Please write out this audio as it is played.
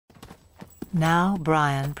Now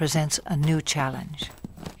Brian presents a new challenge.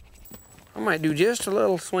 I might do just a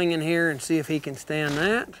little swinging here and see if he can stand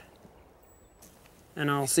that.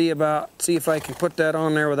 And I'll see if I can put that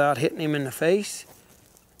on there without hitting him in the face.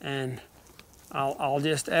 And I'll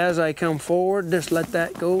just, as I come forward, just let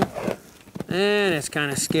that go. And it's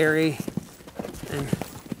kind of scary. And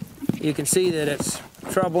you can see that it's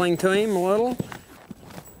troubling to him a little.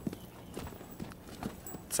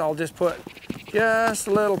 So I'll just put just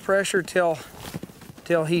a little pressure till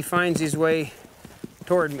he finds his way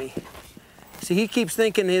toward me. See, he keeps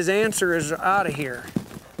thinking his answer is out of here,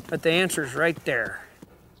 but the answer's right there.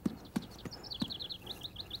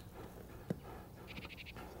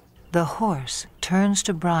 The horse turns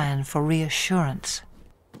to Brian for reassurance,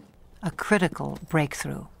 a critical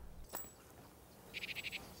breakthrough.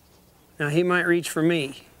 Now he might reach for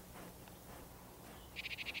me.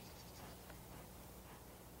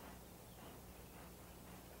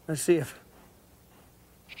 Let's see if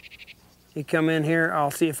he come in here.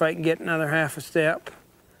 I'll see if I can get another half a step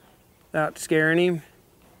without scaring him.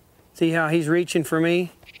 See how he's reaching for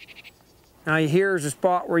me? Now here's a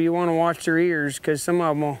spot where you want to watch their ears, because some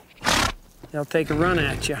of them they'll take a run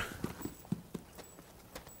at you.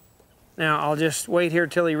 Now I'll just wait here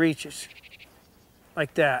till he reaches.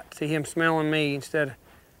 Like that. See him smelling me instead of...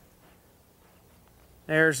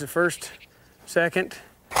 There's the first, second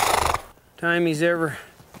time he's ever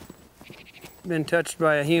been touched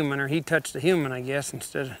by a human, or he touched a human, I guess,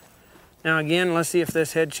 instead of... Now again, let's see if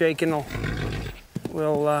this head shaking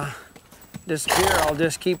will disappear. I'll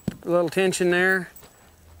just keep a little tension there,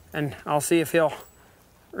 and I'll see if he'll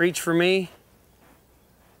reach for me.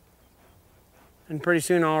 And pretty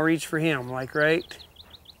soon I'll reach for him, like right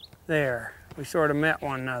there. We sort of met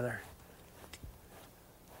one another.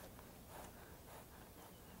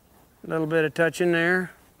 A little bit of touching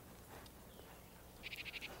there.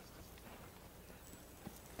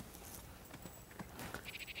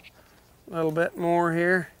 A little bit more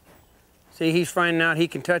here. See, he's finding out he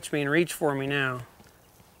can touch me and reach for me now.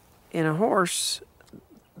 In a horse,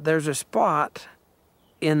 there's a spot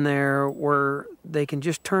in there where they can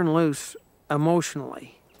just turn loose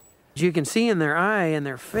emotionally. You can see in their eye and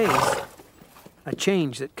their face a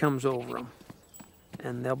change that comes over them.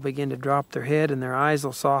 And they'll begin to drop their head and their eyes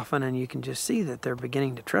will soften, and you can just see that they're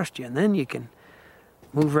beginning to trust you. And then you can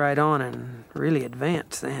move right on and really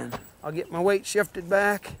advance then. I'll get my weight shifted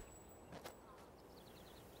back.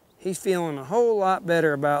 He's feeling a whole lot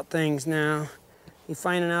better about things now. He's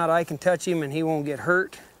finding out I can touch him and he won't get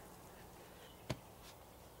hurt.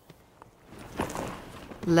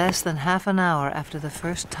 Less than half an hour after the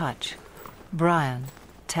first touch, Brian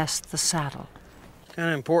tests the saddle. It's kind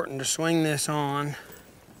of important to swing this on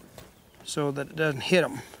so that it doesn't hit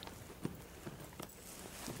him.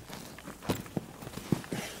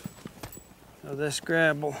 So this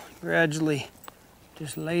grab will gradually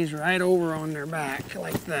just lays right over on their back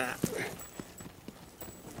like that.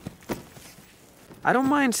 I don't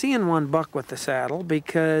mind seeing one buck with the saddle,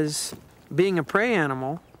 because being a prey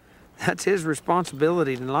animal, that's his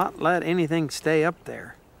responsibility to not let anything stay up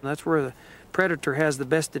there. That's where the predator has the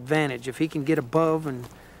best advantage. If he can get above and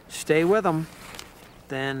stay with them,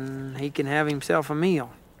 then he can have himself a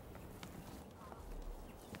meal.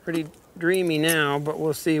 Pretty dreamy now, but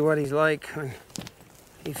we'll see what he's like when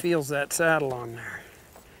he feels that saddle on there.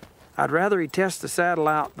 I'd rather he test the saddle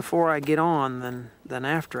out before I get on than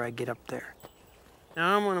after I get up there.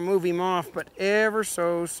 Now I'm gonna move him off, but ever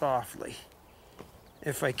so softly,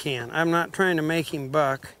 if I can. I'm not trying to make him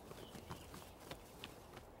buck.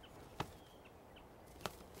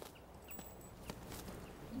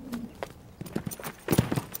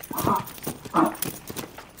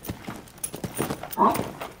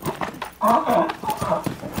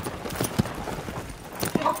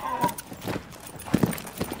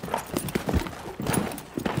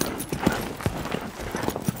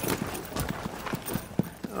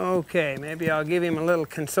 Okay, maybe I'll give him a little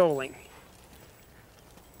consoling.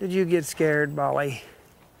 Did you get scared, Bolly?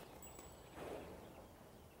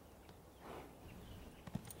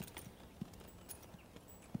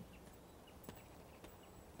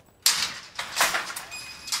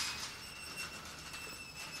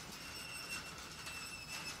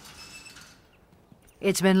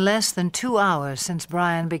 It's been less than 2 hours since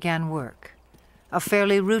Brian began work, a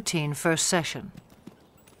fairly routine first session.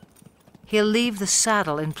 He'll leave the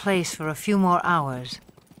saddle in place for a few more hours,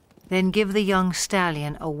 then give the young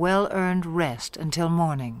stallion a well-earned rest until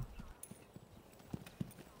morning.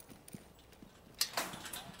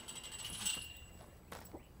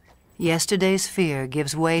 Yesterday's fear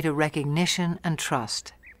gives way to recognition and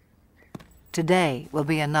trust. Today will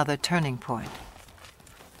be another turning point.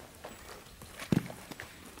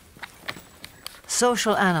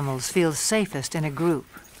 Social animals feel safest in a group.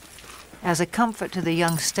 As a comfort to the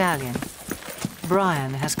young stallion,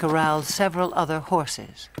 Brian has corralled several other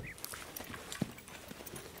horses.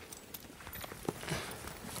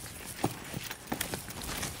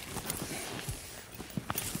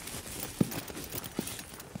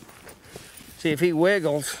 See, if he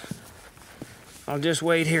wiggles, I'll just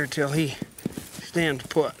wait here till he stands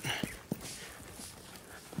put.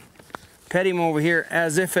 Pet him over here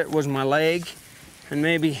as if it was my leg, and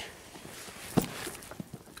maybe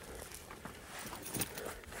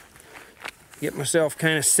get myself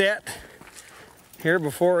kind of set here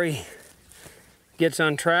before he gets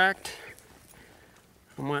untracked.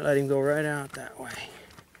 I might let him go right out that way.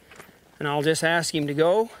 And I'll just ask him to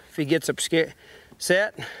go. If he gets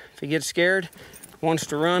set, if he gets scared, wants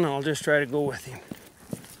to run, I'll just try to go with him.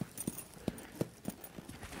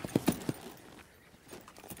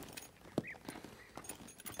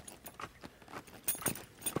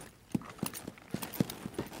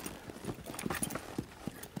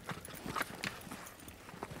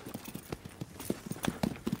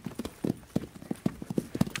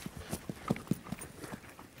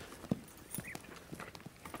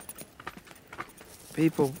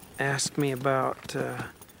 People ask me about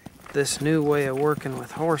this new way of working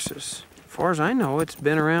with horses. As far as I know, it's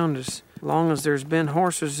been around as long as there's been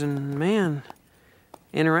horses and man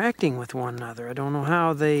interacting with one another. I don't know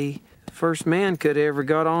how the first man could ever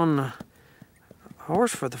got on a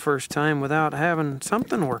horse for the first time without having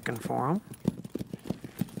something working for him.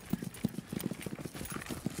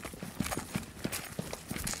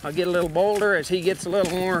 I'll get a little bolder as he gets a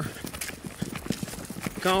little more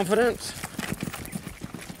confidence.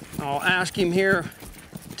 I'll ask him here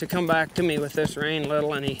to come back to me with this rein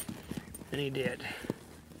little, and he did.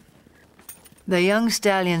 The young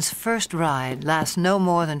stallion's first ride lasts no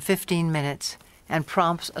more than 15 minutes and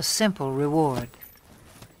prompts a simple reward.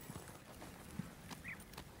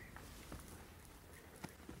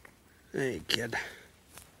 Hey, kid.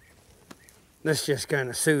 This just kind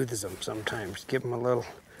of soothes them sometimes. Give them a little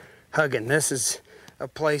hugging. This is a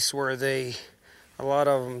place where a lot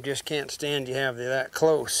of them just can't stand you have you that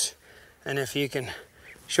close. And if you can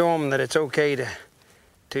show them that it's okay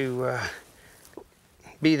to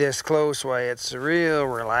be this close, why, it's a real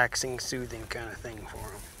relaxing, soothing kind of thing for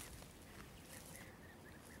them.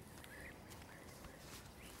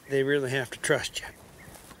 They really have to trust you.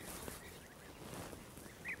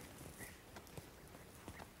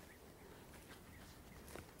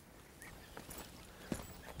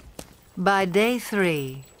 By day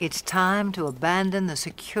 3, it's time to abandon the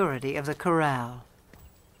security of the corral.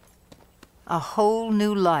 A whole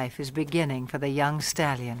new life is beginning for the young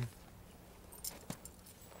stallion.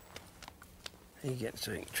 He gets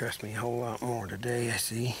to trust me a whole lot more today, I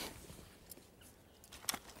see.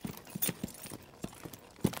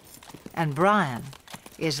 And Brian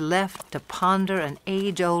is left to ponder an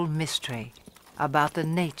age-old mystery about the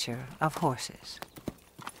nature of horses.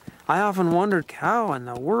 I often wondered how in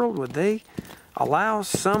the world would they allow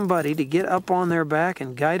somebody to get up on their back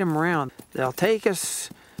and guide them around. They'll take us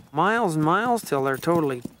miles and miles till they're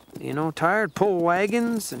totally, tired, pull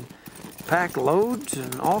wagons and pack loads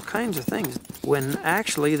and all kinds of things, when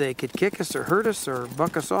actually they could kick us or hurt us or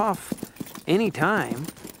buck us off any time,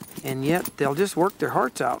 and yet they'll just work their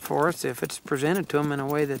hearts out for us if it's presented to them in a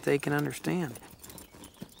way that they can understand.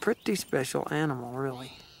 Pretty special animal,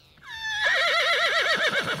 really.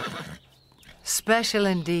 Special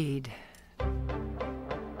indeed.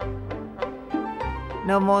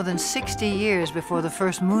 No more than 60 years before the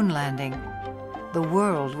first moon landing, the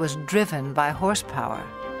world was driven by horsepower.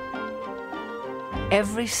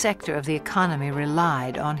 Every sector of the economy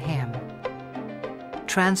relied on him.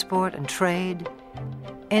 Transport and trade,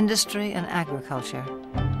 industry and agriculture.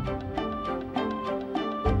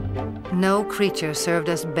 No creature served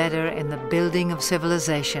us better in the building of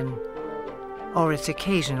civilization or its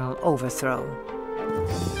occasional overthrow.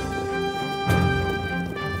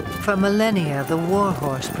 For millennia, the war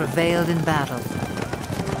horse prevailed in battle.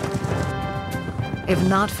 If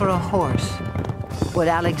not for a horse, would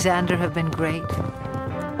Alexander have been great?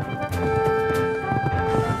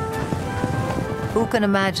 Who can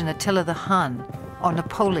imagine Attila the Hun or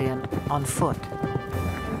Napoleon on foot?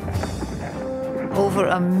 Over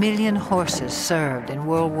 1 million horses served in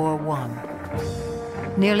World War I.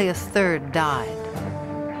 Nearly a third died.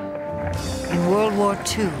 In World War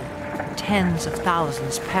II, tens of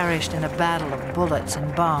thousands perished in a battle of bullets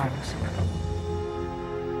and bombs.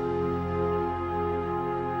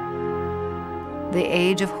 The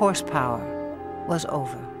age of horsepower was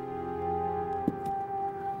over.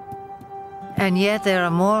 And yet there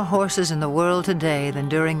are more horses in the world today than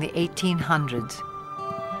during the 1800s,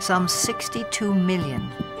 some 62 million.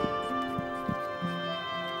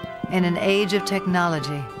 In an age of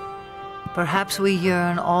technology, perhaps we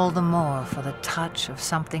yearn all the more for the touch of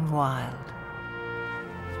something wild.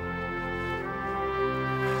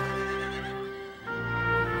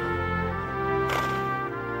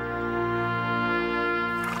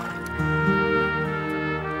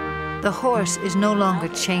 The horse is no longer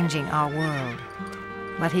changing our world,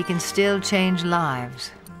 but he can still change lives,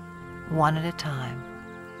 one at a time.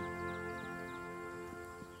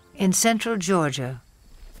 In central Georgia,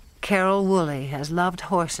 Carol Woolley has loved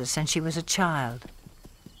horses since she was a child.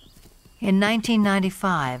 In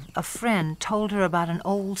 1995, a friend told her about an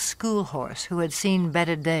old school horse who had seen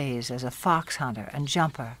better days as a fox hunter and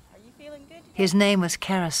jumper. His name was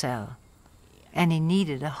Carousel, and he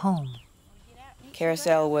needed a home.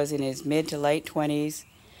 Carousel was in his mid to late 20s,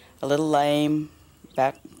 a little lame,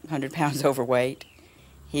 about 100 pounds overweight.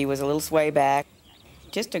 He was a little sway back,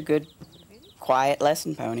 just a good, quiet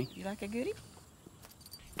lesson pony. You like a goodie?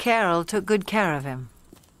 Carol took good care of him.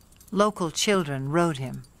 Local children rode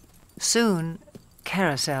him. Soon,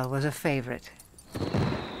 Carousel was a favorite.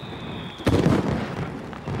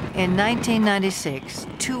 In 1996,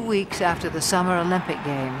 2 weeks after the Summer Olympic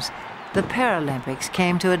Games, the Paralympics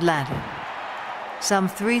came to Atlanta. Some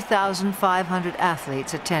 3,500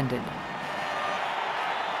 athletes attended.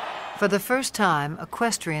 For the first time,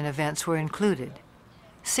 equestrian events were included.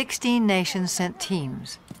 16 nations sent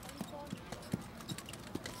teams.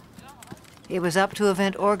 It was up to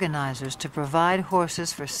event organizers to provide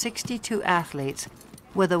horses for 62 athletes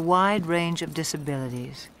with a wide range of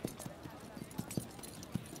disabilities.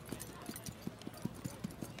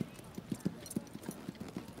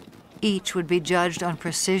 Each would be judged on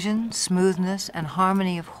precision, smoothness, and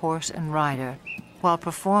harmony of horse and rider while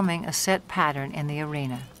performing a set pattern in the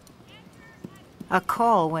arena. A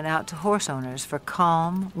call went out to horse owners for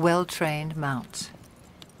calm, well-trained mounts.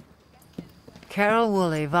 Carol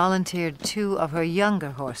Woolley volunteered 2 of her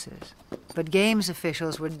younger horses, but games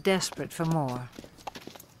officials were desperate for more.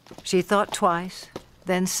 She thought twice,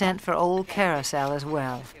 then sent for old Carousel as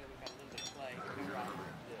well.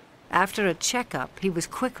 After a checkup, he was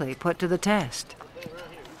quickly put to the test.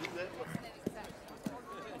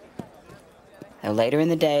 Later in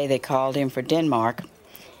the day, they called him for Denmark,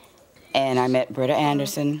 and I met Britta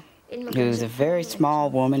Anderson, who's a very small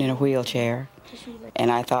woman in a wheelchair, and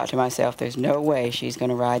I thought to myself, there's no way she's going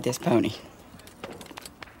to ride this pony.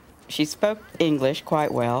 She spoke English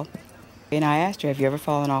quite well, and I asked her, have you ever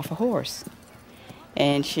fallen off a horse?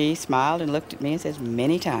 And she smiled and looked at me and says,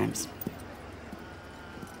 many times.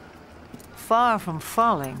 Far from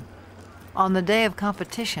falling, on the day of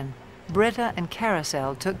competition, Britta and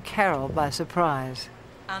Carousel took Carol by surprise.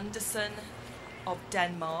 Anderson of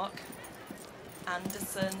Denmark.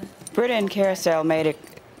 Anderson. Britta and Carousel made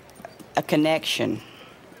a connection.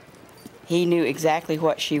 He knew exactly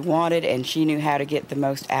what she wanted, and she knew how to get the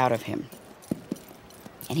most out of him.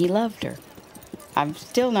 And he loved her. I'm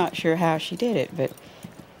still not sure how she did it, but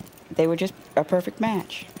they were just a perfect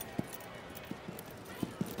match.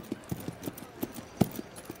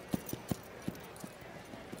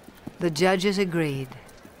 The judges agreed.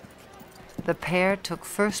 The pair took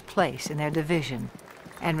first place in their division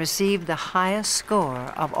and received the highest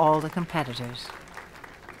score of all the competitors.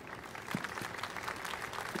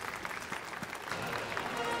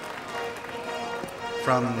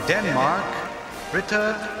 From Denmark,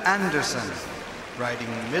 Britta Anderson, riding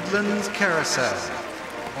Midland's Carousel,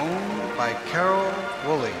 owned by Carol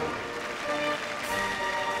Woolley.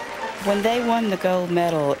 When they won the gold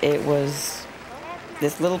medal, it was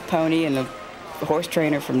this little pony and a horse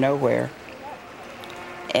trainer from nowhere,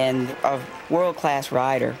 and a world-class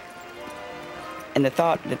rider. And the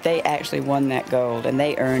thought that they actually won that gold and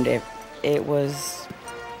they earned it, it was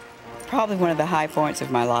probably one of the high points of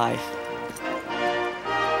my life.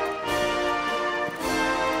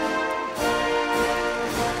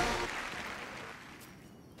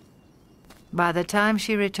 By the time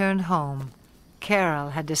she returned home, Carol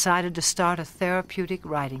had decided to start a therapeutic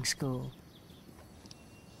riding school.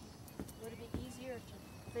 Would it be easier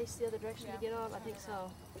to face the other direction to get on? I think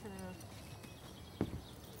so.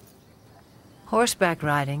 Horseback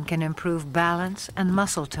riding can improve balance and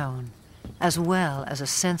muscle tone, as well as a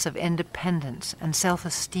sense of independence and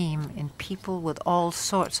self-esteem in people with all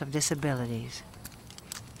sorts of disabilities.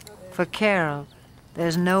 For Carol,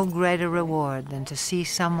 there's no greater reward than to see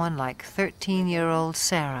someone like 13-year-old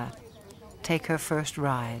Sarah take her first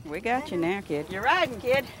ride. We got you now, kid. You're riding,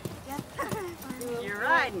 kid. You're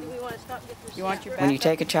riding. When you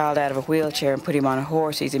take a child out of a wheelchair and put him on a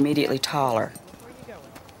horse, he's immediately taller.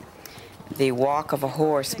 The walk of a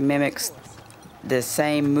horse mimics the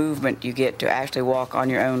same movement you get to actually walk on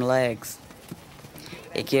your own legs.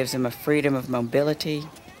 It gives them a freedom of mobility.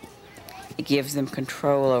 It gives them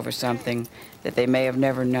control over something that they may have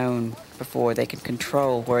never known before. They can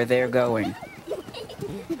control where they're going.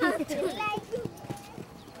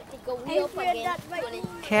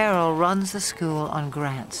 Carol runs the school on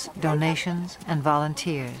grants, donations, and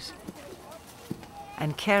volunteers.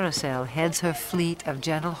 And Carousel heads her fleet of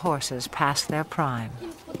gentle horses past their prime.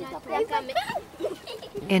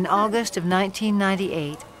 In August of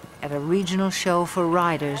 1998, at a regional show for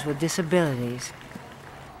riders with disabilities,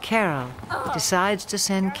 Carol decides to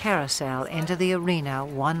send Carousel into the arena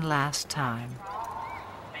one last time.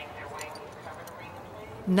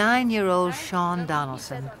 9-year-old Sean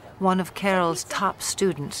Donaldson, one of Carol's top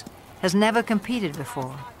students, has never competed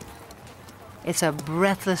before. It's a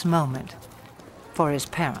breathless moment for his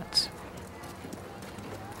parents.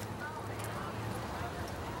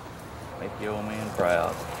 Make the old man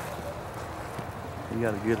proud. You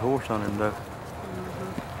got a good horse on him, though.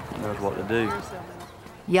 Knows what to do.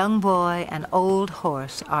 Young boy and old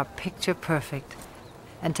horse are picture perfect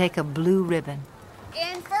and take a blue ribbon.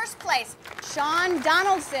 In first place, Sean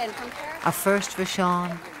Donaldson from Carousel. A first for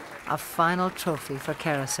Sean, a final trophy for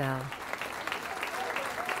Carousel.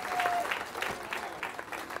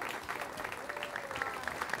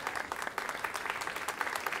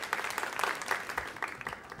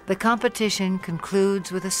 The competition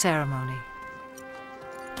concludes with a ceremony.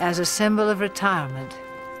 As a symbol of retirement,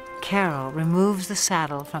 Carol removes the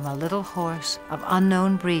saddle from a little horse of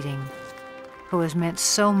unknown breeding who has meant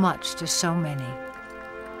so much to so many.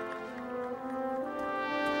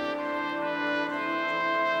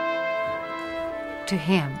 To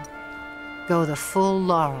him go the full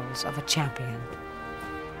laurels of a champion.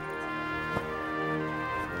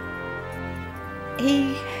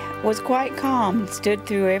 He was quite calm, stood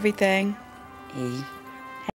through everything. He